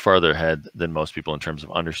much farther ahead than most people in terms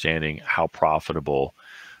of understanding how profitable,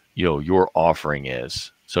 your offering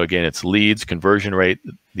is. So again, it's leads, conversion rate,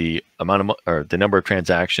 the amount of or the number of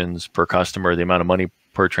transactions per customer, the amount of money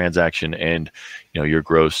per transaction, and your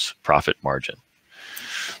gross profit margin.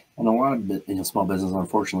 And a lot of small business,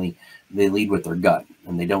 unfortunately, they lead with their gut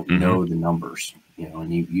and they don't know the numbers.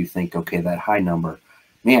 And you think, okay, that high number,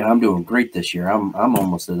 man, I'm doing great this year. I'm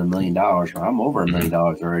almost at $1 million, or I'm over $1 million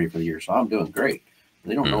already for the year, so I'm doing great.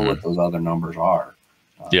 They don't know what those other numbers are.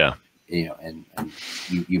 And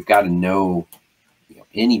you've got to know.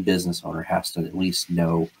 Any business owner has to at least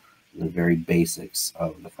know the very basics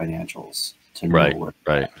of the financials to know where.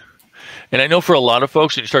 Right. And I know for a lot of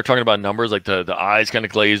folks, when you start talking about numbers, like the eyes kind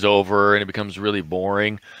of glaze over and it becomes really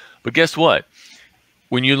boring. But guess what?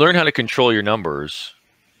 When you learn how to control your numbers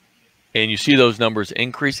and you see those numbers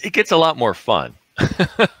increase, it gets a lot more fun.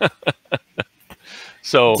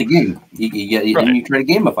 So it's a game. And you try to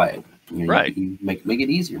gamify it. You make it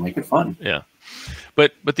easier, make it fun. Yeah.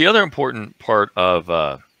 But the other important part of,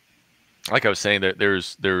 like I was saying, that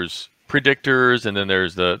there's predictors, and then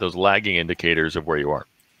there's those lagging indicators of where you are.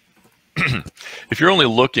 If you're only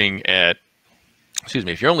looking at,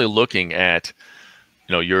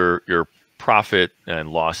 your profit and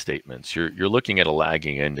loss statements, you're looking at a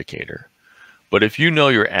lagging indicator. But if you know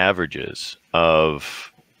your averages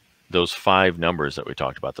of those 5 numbers that we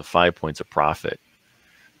talked about, the 5 points of profit,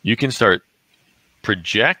 you can start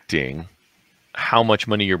projecting how much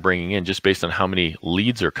money you're bringing in just based on how many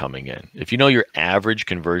leads are coming in. If you know your average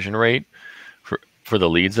conversion rate for the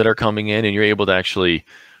leads that are coming in, and you're able to actually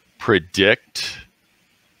predict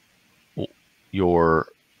your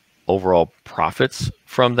overall profits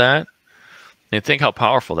from that, and think how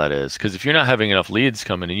powerful that is. Because if you're not having enough leads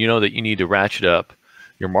coming in, you know that you need to ratchet up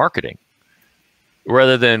your marketing,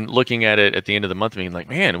 rather than looking at it at the end of the month and being like,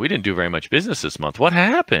 man, we didn't do very much business this month. What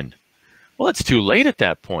happened? Well, it's too late at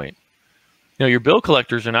that point. Your bill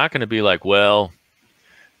collectors are not going to be like, well,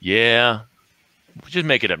 yeah, we'll just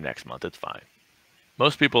make it up next month. It's fine.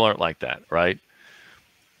 Most people aren't like that, right?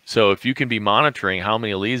 So if you can be monitoring how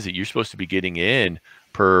many leads that you're supposed to be getting in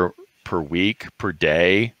per week, per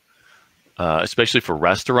day, especially for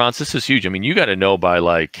restaurants, this is huge. I mean, you got to know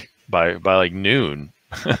by noon,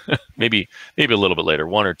 maybe a little bit later,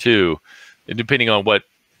 1 or 2, depending on what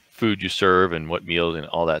food you serve and what meals and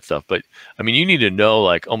all that stuff. But I mean, you need to know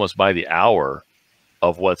like almost by the hour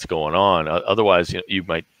of what's going on. Otherwise, you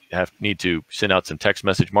might need to send out some text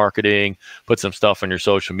message marketing, put some stuff on your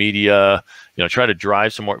social media, try to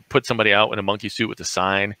drive some more, put somebody out in a monkey suit with a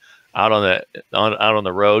sign out on out on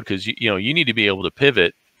the road, because you need to be able to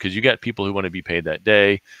pivot, because you got people who want to be paid that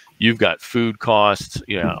day. You've got food costs,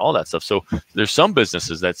 all that stuff. So there's some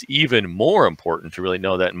businesses that's even more important to really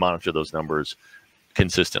know that and monitor those numbers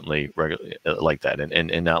consistently, regularly, like that,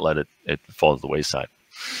 and not let it fall to the wayside.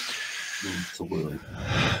 Absolutely.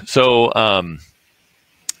 So, and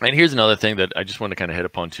here's another thing that I just want to kind of hit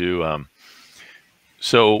upon too.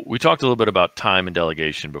 So we talked a little bit about time and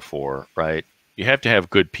delegation before, right? You have to have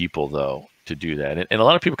good people though to do that, and a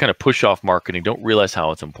lot of people kind of push off marketing, don't realize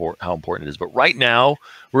how important it is. But right now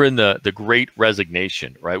we're in the great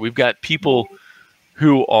resignation, right? We've got people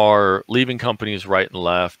who are leaving companies right and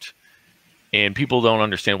left, and people don't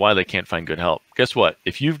understand why they can't find good help. Guess what?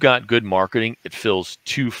 If you've got good marketing, it fills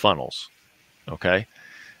two funnels. Okay,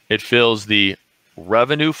 it fills the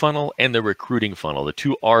revenue funnel and the recruiting funnel, the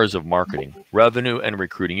two R's of marketing: revenue and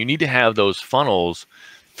recruiting. You need to have those funnels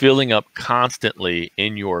filling up constantly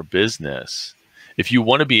in your business if you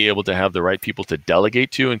want to be able to have the right people to delegate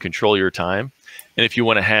to and control your time, and if you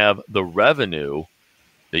want to have the revenue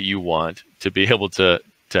that you want to be able to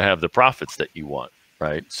have the profits that you want,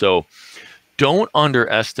 right? So don't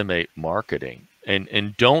underestimate marketing,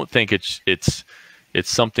 and don't think it's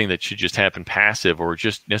something that should just happen passive, or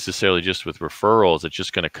just necessarily just with referrals. It's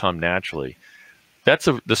just going to come naturally. That's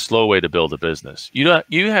the slow way to build a business. You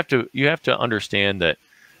have to understand that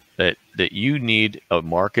you need a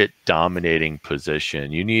market dominating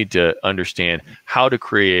position. You need to understand how to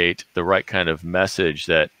create the right kind of message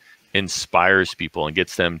that inspires people and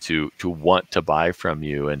gets them to want to buy from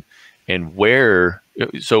you, and where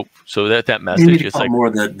so that message you need to is call like more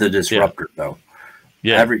the disruptor though.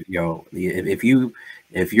 Yeah.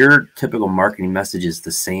 If your typical marketing message is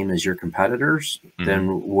the same as your competitors,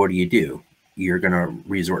 then what do? You're going to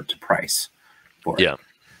resort to price for it.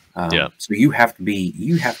 So you have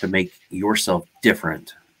to make yourself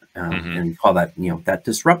different, and call that, that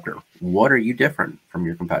disruptor. What are you different from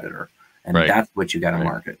your competitor? And that's what you got to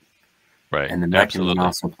market. Right. And then that can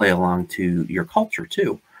also play along to your culture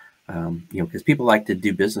too. Because people like to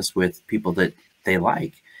do business with people that they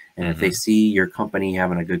like. And if they see your company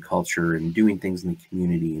having a good culture and doing things in the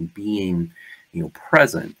community and being,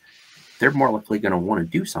 present, they're more likely going to want to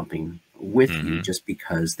do something with you, just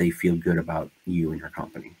because they feel good about you and your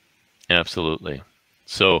company. Absolutely.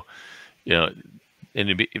 So,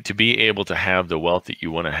 and to be able to have the wealth that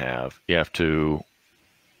you want to have, you have to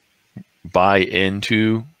buy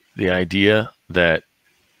into the idea that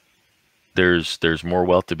there's more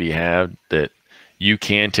wealth to be had, that you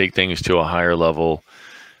can take things to a higher level,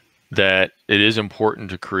 that it is important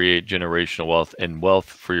to create generational wealth, and wealth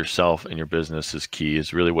for yourself and your business is key,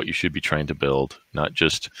 is really what you should be trying to build, not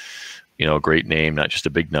just, a great name, not just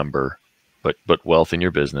a big number, but wealth in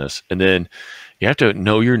your business. And then you have to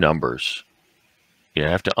know your numbers. You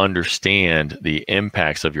have to understand the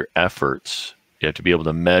impacts of your efforts. You have to be able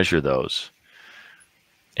to measure those.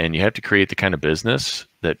 And you have to create the kind of business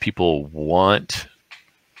that people want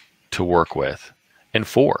to work with and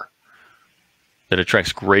for, that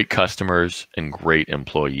attracts great customers and great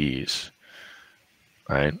employees,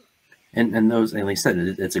 right? And those, and like I said,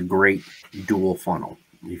 it's a great dual funnel.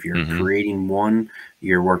 If you're creating one,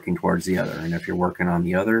 you're working towards the other, and if you're working on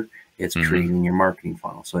the other, it's creating your marketing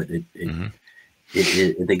funnel. So they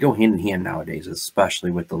go hand in hand nowadays,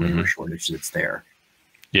 especially with the labor shortage that's there.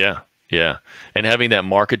 Yeah. And having that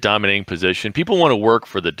market dominating position, people want to work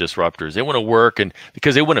for the disruptors. They want to work, and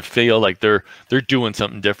because they want to feel like they're doing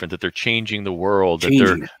something different, that they're changing the world, that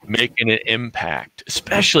they're making an impact,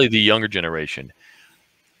 especially the younger generation.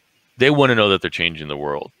 They want to know that they're changing the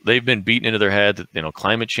world. They've been beaten into their head that,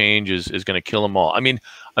 climate change is going to kill them all. I mean,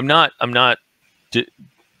 I'm not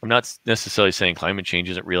necessarily saying climate change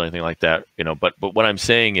isn't real or anything like that, but what I'm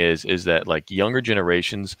saying is that, like, younger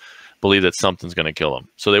generations believe that something's going to kill them.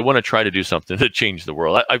 So they want to try to do something to change the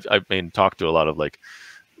world. I've talked to a lot of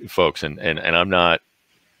folks, and I'm not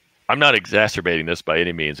exacerbating this by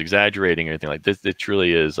any means, exaggerating or anything like this. It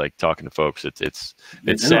truly is like talking to folks. It's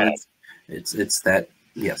sad. It's that,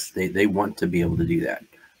 yes, they want to be able to do that,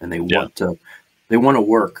 and they want to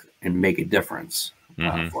work and make a difference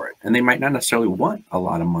for it. And they might not necessarily want a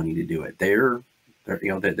lot of money to do it. They are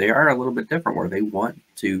a little bit different, where they want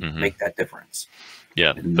to make that difference.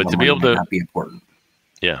 Yeah, and but to be able to not be important.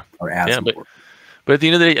 Yeah, or as important. But at the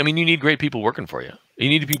end of the day, I mean, you need great people working for you. You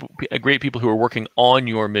need great people who are working on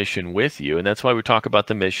your mission with you, and that's why we talk about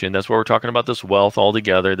the mission. That's why we're talking about this wealth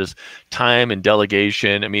altogether, this time and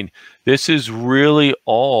delegation. I mean, this is really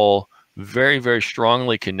all very, very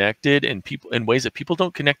strongly connected, and people in ways that people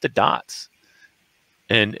don't connect the dots.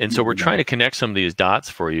 And so we're trying to connect some of these dots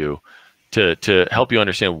for you to help you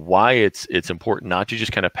understand why it's important not to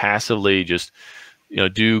just kind of passively just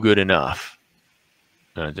do good enough.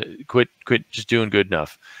 Quit just doing good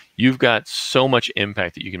enough. You've got so much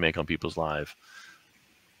impact that you can make on people's lives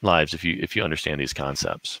if you understand these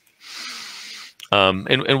concepts.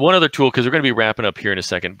 And one other tool, because we're going to be wrapping up here in a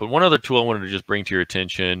second, but one other tool I wanted to just bring to your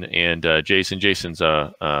attention, and Jason's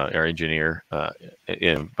our engineer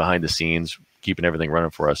behind the scenes, keeping everything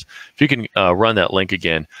running for us. If you can run that link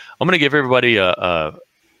again, I'm going to give everybody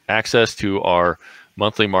access to our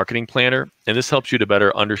monthly marketing planner, and this helps you to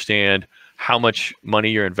better understand how much money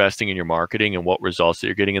you're investing in your marketing and what results that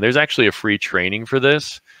you're getting. And there's actually a free training for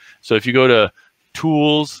this. So if you go to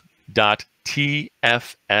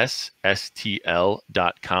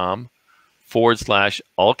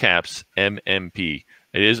tools.tfsstl.com/all caps MMP.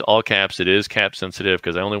 It is all caps. It is cap sensitive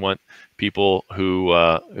because I only want people who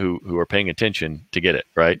are paying attention to get it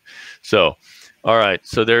right. So, all right.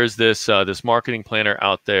 So there's this this marketing planner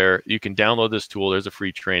out there. You can download this tool. There's a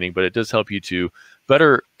free training, but it does help you to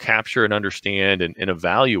better capture and understand and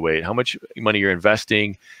evaluate how much money you're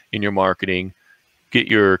investing in your marketing. Get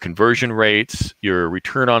your conversion rates, your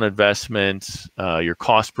return on investments, your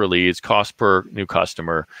cost per leads, cost per new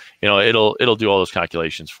customer. It'll do all those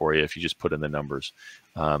calculations for you if you just put in the numbers.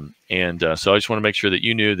 So I just want to make sure that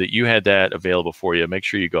you knew that you had that available for you. Make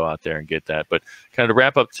sure you go out there and get that. But kind of to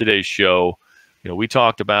wrap up today's show, we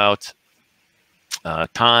talked about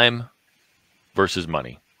time versus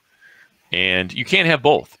money. And you can't have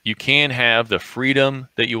both. You can have the freedom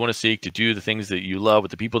that you want to seek to do the things that you love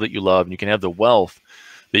with the people that you love, and you can have the wealth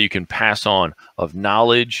that you can pass on of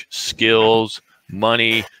knowledge, skills,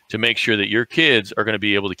 money to make sure that your kids are going to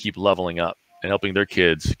be able to keep leveling up and helping their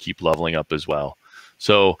kids keep leveling up as well.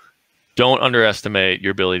 So don't underestimate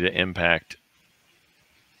your ability to impact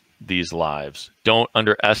these lives. Don't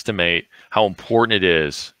underestimate how important it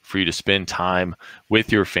is for you to spend time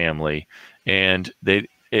with your family. And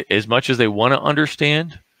as much as they want to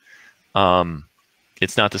understand,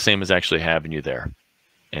 it's not the same as actually having you there.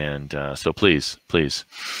 And so please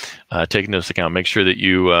take into account. Make sure that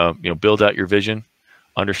you build out your vision,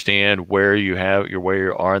 understand where you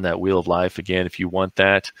are in that wheel of life. Again, if you want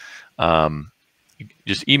that,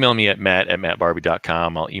 just email me at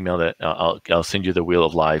matt@mattbarbey.com. I'll email that. I'll send you the wheel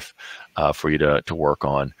of life for you to work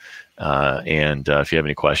on. And if you have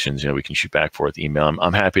any questions, we can shoot back forth email.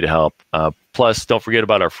 I'm happy to help. Plus, don't forget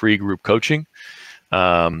about our free group coaching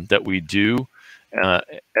that we do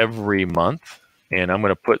every month. And I'm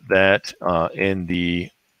going to put that in the,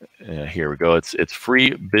 here we go. It's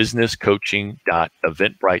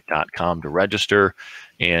freebusinesscoaching.eventbrite.com to register.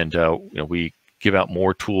 And we give out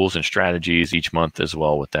more tools and strategies each month as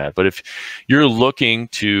well with that. But if you're looking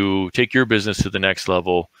to take your business to the next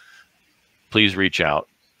level, please reach out.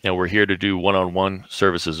 We're here to do one-on-one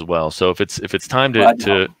services as well. So if it's time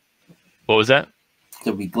to what was that?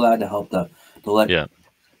 To be glad to help to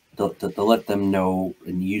let them know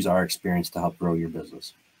and use our experience to help grow your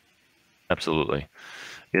business. Absolutely.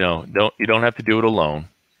 You don't have to do it alone,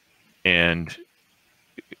 and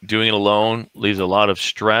doing it alone leaves a lot of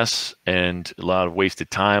stress and a lot of wasted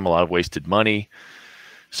time, a lot of wasted money.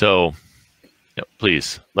 So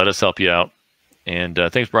please let us help you out. And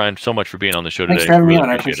thanks, Brian, so much for being on the show today. Thanks for having me on.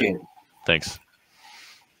 I appreciate it. Thanks.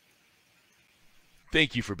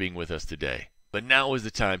 Thank you for being with us today. But now is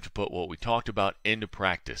the time to put what we talked about into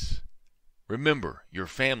practice. Remember, your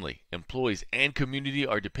family, employees, and community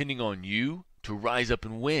are depending on you to rise up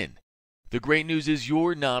and win. The great news is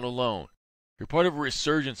you're not alone. You're part of a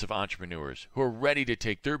resurgence of entrepreneurs who are ready to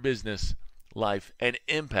take their business, life, and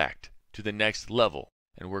impact to the next level.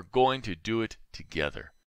 And we're going to do it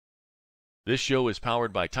together. This show is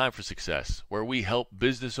powered by Time for Success, where we help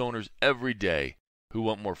business owners every day who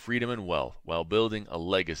want more freedom and wealth while building a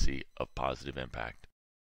legacy of positive impact.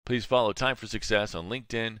 Please follow Time for Success on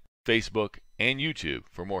LinkedIn, Facebook, and YouTube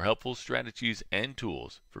for more helpful strategies and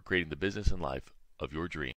tools for creating the business and life of your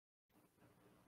dreams.